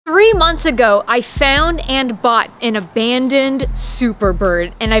3 months ago, I found and bought an abandoned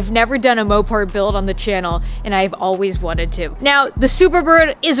Superbird, and I've never done a Mopar build on the channel, and I've always wanted to. Now, the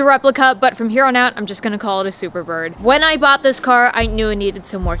Superbird is a replica, but from here on out, I'm just gonna call it a Superbird. When I bought this car, I knew it needed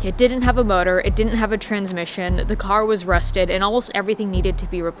some work. It didn't have a motor, it didn't have a transmission, the car was rusted, and almost everything needed to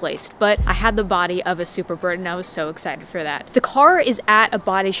be replaced, but I had the body of a Superbird, and I was so excited for that. The car is at a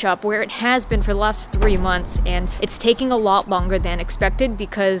body shop where it has been for the last 3 months, and it's taking a lot longer than expected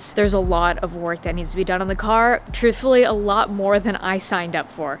because there's a lot of work that needs to be done on the car. Truthfully, a lot more than I signed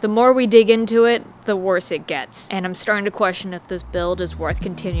up for. The more we dig into it, the worse it gets. And I'm starting to question if this build is worth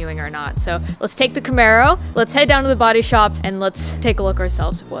continuing or not. So let's take the Camaro, let's head down to the body shop, and let's take a look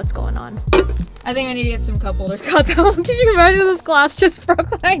ourselves at what's going on. I think I need to get some cup holders. God, can you imagine this glass just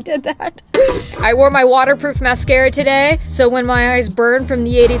broke when I did that? I wore my waterproof mascara today, so when my eyes burn from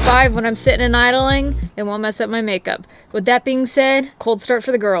the 85 when I'm sitting and idling, it won't mess up my makeup. With that being said, cold start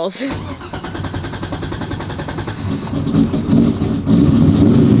for the girls.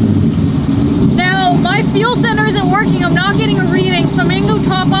 Now, my fuel center isn't working. I'm not getting a reading, so I'm gonna go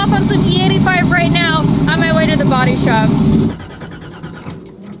top off on some E85 right now on my way to the body shop.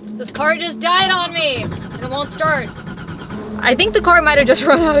 This car just died on me, and it won't start. I think the car might have just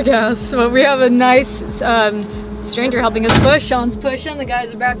run out of gas, but we have a nice stranger helping us push. Sean's pushing, the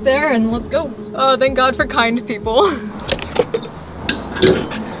guys are back there, and let's go. Oh, thank God for kind people.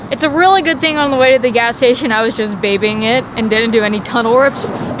 It's a really good thing on the way to the gas station I was just babying it and didn't do any tunnel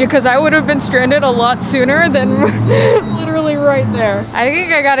rips, because I would have been stranded a lot sooner than literally right there. I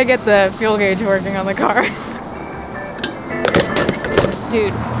think I gotta get the fuel gauge working on the car.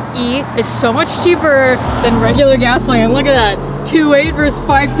 Dude, E is so much cheaper than regular gasoline. Look at that. 2.8 versus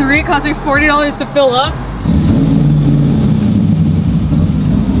 5.3. It cost me $40 to fill up.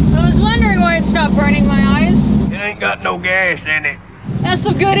 I was wondering why it stopped burning my eyes. It ain't got no gas in it. That's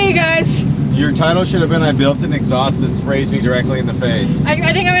some good E, guys. Your title should have been I built an exhaust that sprays me directly in the face. I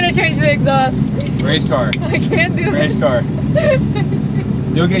think I'm gonna change the exhaust. Race car. I can't do Race car.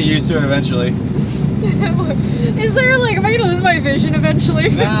 You'll get used to it eventually. Is there like, am I gonna lose my vision eventually?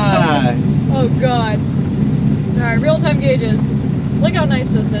 Nah. Oh God. Alright, real-time gauges. Look how nice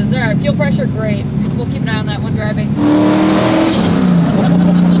this is. Alright, fuel pressure, great. We'll keep an eye on that when driving.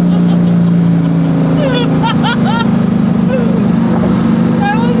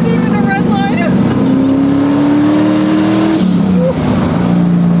 That wasn't even a red line.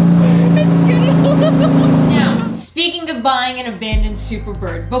 It's skidding. Now, speaking of buying an abandoned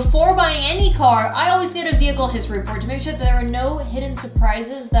Superbird, before buying any car, I always get a vehicle history report to make sure that there are no hidden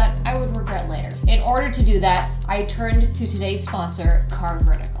surprises that I would regret later. In order to do that, I turned to today's sponsor, Car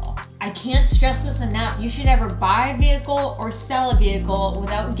Vertical. I can't stress this enough. You should never buy a vehicle or sell a vehicle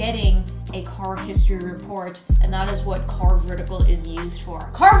without getting a car history report, and that is what Car Vertical is used for.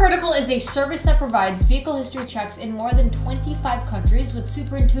 Car Vertical is a service that provides vehicle history checks in more than 25 countries with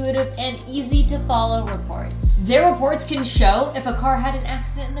super intuitive and easy to follow reports. Their reports can show if a car had an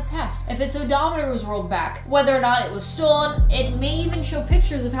accident in the past, if its odometer was rolled back, whether or not it was stolen. It may even show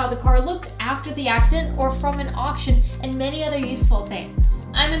pictures of how the car looked after the accident or from an auction, and many other useful things.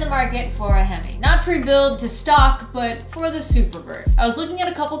 I'm in the market for a Hemi. Not pre-built to stock, but for the Superbird. I was looking at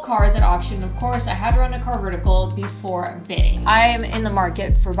a couple cars at auction. Of course, I had to run a Car Vertical before bidding. I am in the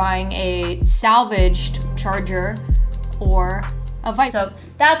market for buying a salvaged Charger or a Veyron. So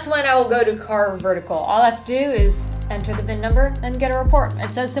that's when I will go to Car Vertical. All I have to do is enter the VIN number and get a report.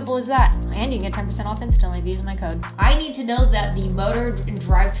 It's as simple as that. And you can get 10% off instantly if you use my code. I need to know that the motor and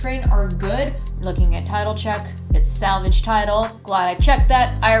drivetrain are good. Looking at title check, it's salvage title. Glad I checked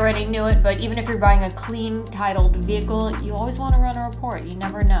that. I already knew it, but even if you're buying a clean titled vehicle, you always want to run a report. You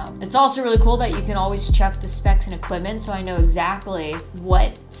never know. It's also really cool that you can always check the specs and equipment, so I know exactly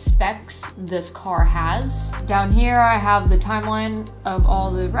what specs this car has. Down here, I have the timeline of all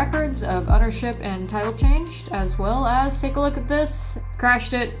the records of ownership and title changed, as well as take a look at this.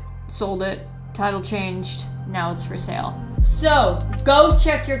 Crashed it, sold it, title changed, now it's for sale. So go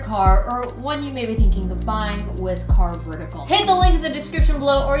check your car or one you may be thinking of buying with Car Vertical. Hit the link in the description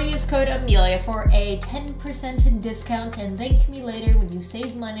below or use code Amelia for a 10% discount, and thank me later when you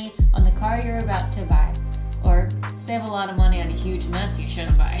save money on the car you're about to buy. Or save a lot of money on a huge mess you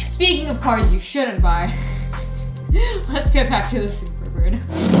shouldn't buy. Speaking of cars you shouldn't buy, let's get back to the Superbird.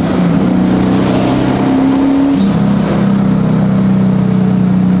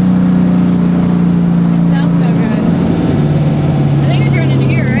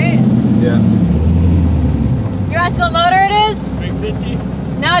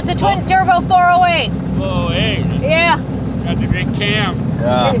 No, it's a twin turbo 408. Oh, hey. Yeah. Got the big cam.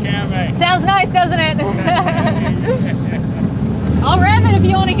 Yeah. Cam, sounds nice, doesn't it? I'll rev it if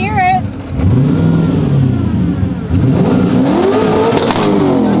you want to hear it.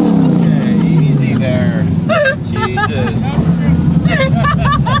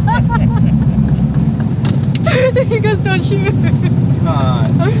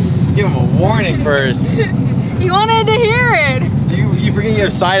 warning first. He wanted to hear it. You forget you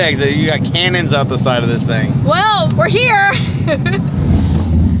have side exit. You got cannons out the side of this thing. Well, we're here.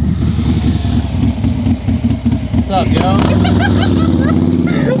 What's up, yo?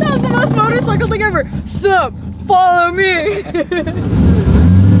 That was the most motorcycle thing ever. Sup, follow me.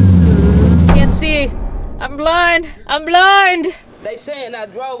 Can't see. I'm blind. I'm blind. They saying I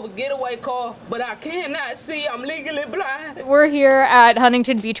drove a getaway car, but I cannot see. I'm legally blind. We're here at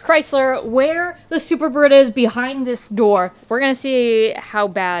Huntington Beach Chrysler, where the Superbird is behind this door. We're gonna see how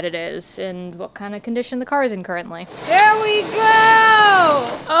bad it is and what kind of condition the car is in currently. There we go!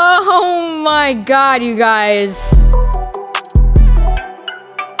 Oh my God, you guys.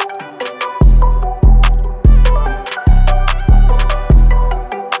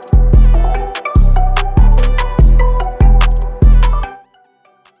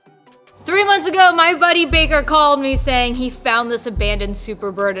 3 months ago, my buddy Baker called me saying he found this abandoned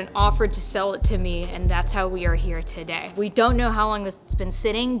Superbird and offered to sell it to me, and that's how we are here today. We don't know how long this has been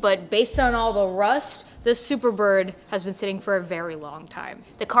sitting, but based on all the rust, this Superbird has been sitting for a very long time.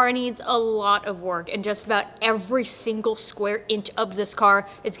 The car needs a lot of work, and just about every single square inch of this car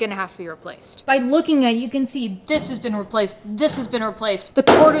is gonna have to be replaced. By looking at it, you can see this has been replaced, this has been replaced, the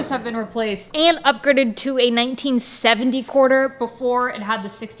quarters have been replaced, and upgraded to a 1970 quarter. Before it had the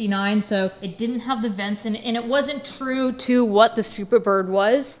 69, so it didn't have the vents in it, and it wasn't true to what the Superbird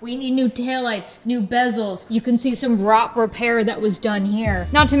was. We need new taillights, new bezels. You can see some rot repair that was done here.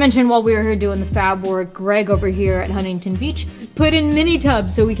 Not to mention, while we were here doing the fab work, Greg over here at Huntington Beach put in mini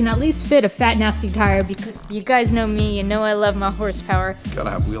tubs so we can at least fit a fat nasty tire, because you guys know me, you know I love my horsepower. Gotta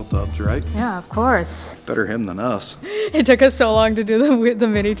have wheel tubs, right? Yeah, of course. Better him than us. It took us so long to do the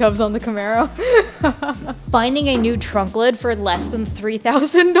mini tubs on the Camaro. Finding a new trunk lid for less than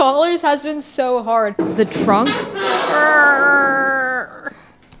 $3,000 has been so hard. The trunk?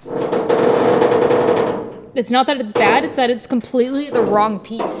 It's not that it's bad, it's that it's completely the wrong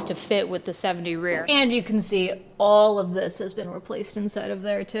piece to fit with the 70 rear. And you can see all of this has been replaced inside of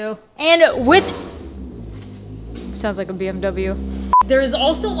there too. And with... Sounds like a BMW. There's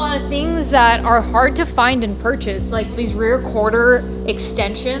also a lot of things that are hard to find and purchase, like these rear quarter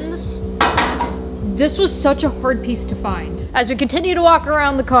extensions. This was such a hard piece to find. As we continue to walk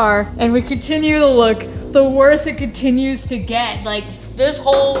around the car and we continue to look, the worse it continues to get. Like, this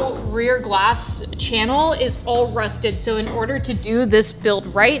whole rear glass channel is all rusted, so in order to do this build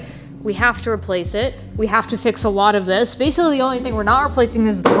right, we have to replace it. We have to fix a lot of this. Basically, the only thing we're not replacing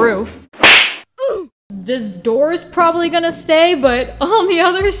is the roof. This door is probably gonna stay, but on the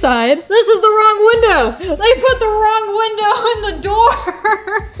other side, this is the wrong window. They put the wrong window in the door.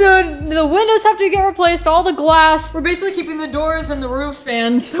 So the windows have to get replaced, all the glass. We're basically keeping the doors and the roof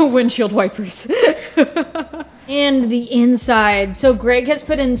and windshield wipers. And the inside. So Greg has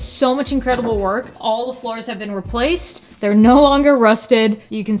put in so much incredible work. All the floors have been replaced. They're no longer rusted.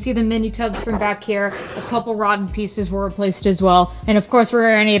 You can see the mini tubs from back here. A couple rotten pieces were replaced as well. And of course, we're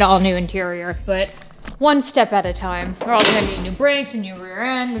gonna need all new interior, but one step at a time. We're also gonna need new brakes, a new rear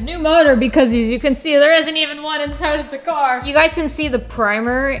end, a new motor, because as you can see, there isn't even one inside of the car. You guys can see the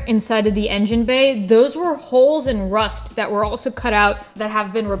primer inside of the engine bay. Those were holes and rust that were also cut out that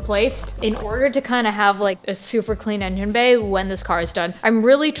have been replaced in order to kind of have like a super clean engine bay when this car is done. I'm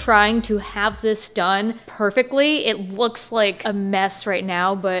really trying to have this done perfectly. It looks like a mess right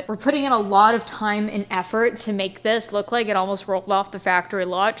now, but we're putting in a lot of time and effort to make this look like it almost rolled off the factory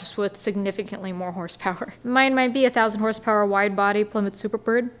lot, just with significantly more horsepower. Mine might be a 1,000 horsepower wide body Plymouth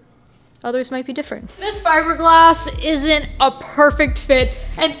Superbird. Others might be different. This fiberglass isn't a perfect fit,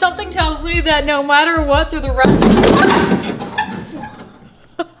 and something tells me that no matter what through the rest of this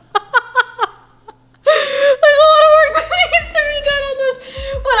there's a lot of work that needs to be done on this.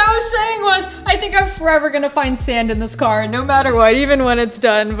 What I was saying was, I think I'm forever gonna find sand in this car, no matter what, even when it's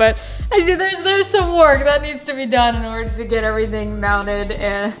done. But I see there's some work that needs to be done in order to get everything mounted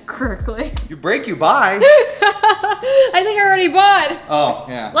correctly. You break, you buy. I think I already bought. Oh,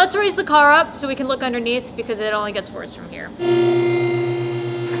 yeah. Let's raise the car up so we can look underneath, because it only gets worse from here.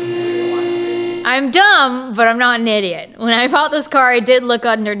 I'm dumb, but I'm not an idiot. When I bought this car, I did look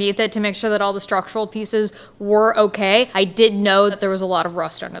underneath it to make sure that all the structural pieces were okay. I did know that there was a lot of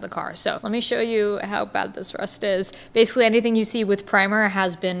rust under the car. So let me show you how bad this rust is. Basically, anything you see with primer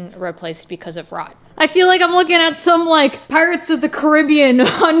has been replaced because of rot. I feel like I'm looking at some like Pirates of the Caribbean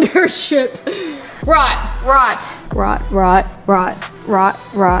undership. Rot, rot, rot, rot, rot, rot,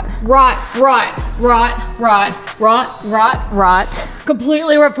 rot, rot, rot, rot, rot, rot, rot, rot.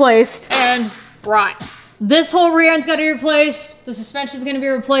 Completely replaced and rot. This whole rear end's gotta be replaced. The suspension's gonna be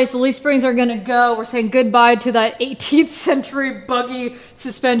replaced. The leaf springs are gonna go. We're saying goodbye to that 18th century buggy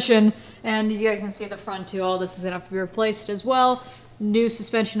suspension. And as you guys can see at the front too, all this is gonna have to be replaced as well. New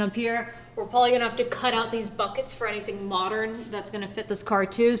suspension up here. We're probably gonna have to cut out these buckets for anything modern that's gonna fit this car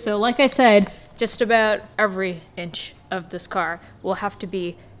too. So like I said, just about every inch of this car will have to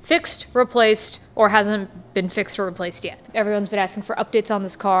be fixed, replaced, or hasn't been fixed or replaced yet. Everyone's been asking for updates on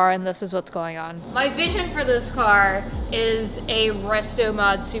this car, and this is what's going on. My vision for this car is a Resto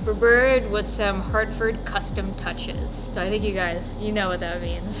Mod Superbird with some Hartford custom touches. So I think you guys, you know what that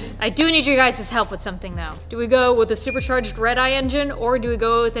means. I do need you guys' help with something though. Do we go with a supercharged Redline engine, or do we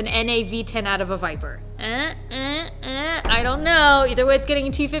go with an NA V10 out of a Viper? I don't know. Either way, it's getting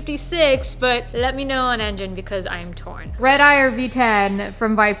a T56, but let me know on engine because I'm torn. Redline or V10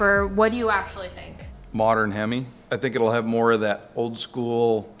 from Viper, what do you actually think? Modern Hemi. I think it'll have more of that old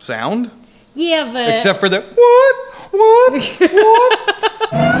school sound. Yeah, but... Except for the what?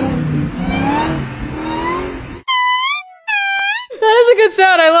 That is a good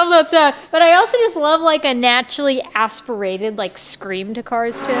sound. I love that sound. But I also just love like a naturally aspirated like scream to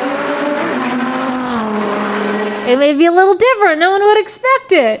cars too. It may be a little different. No one would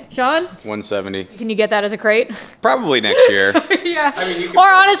expect it. Sean? 170. Can you get that as a crate? Probably next year. Yeah. I mean, you can or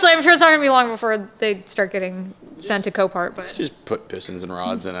honestly, I'm sure it's not gonna be long before they start getting sent to Copart, but. just put pistons and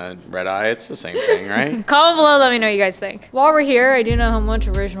rods in a red eye. It's the same thing, right? Comment below, let me know what you guys think. While we're here, I do know how much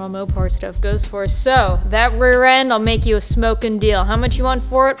original Mopar stuff goes for. So that rear end, I'll make you a smoking deal. How much you want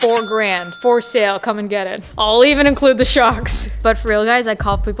for it? $4 grand. For sale, come and get it. I'll even include the shocks. But for real guys, I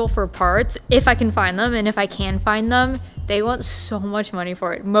call people for parts if I can find them, and if I can find them, they want so much money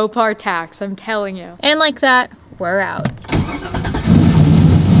for it. Mopar tax, I'm telling you. And like that, we're out.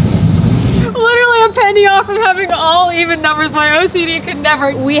 Literally a penny off from having all even numbers. My OCD could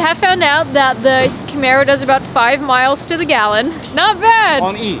never. We have found out that the Camaro does about 5 miles to the gallon. Not bad.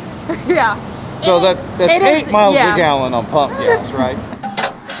 On E. Yeah. So that's 8 miles per gallon on pump gas, right?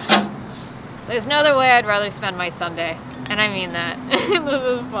 There's no other way I'd rather spend my Sunday. And I mean that. This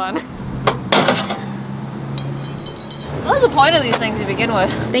is fun. What was the point of these things to begin with?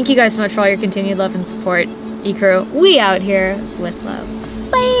 Thank you guys so much for all your continued love and support. Ecrew, we out here with love.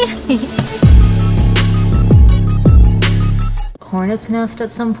 Bye! Hornet's nest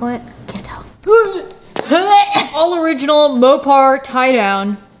at some point? Can't tell. All original Mopar tie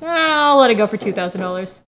down. I'll let it go for $2,000.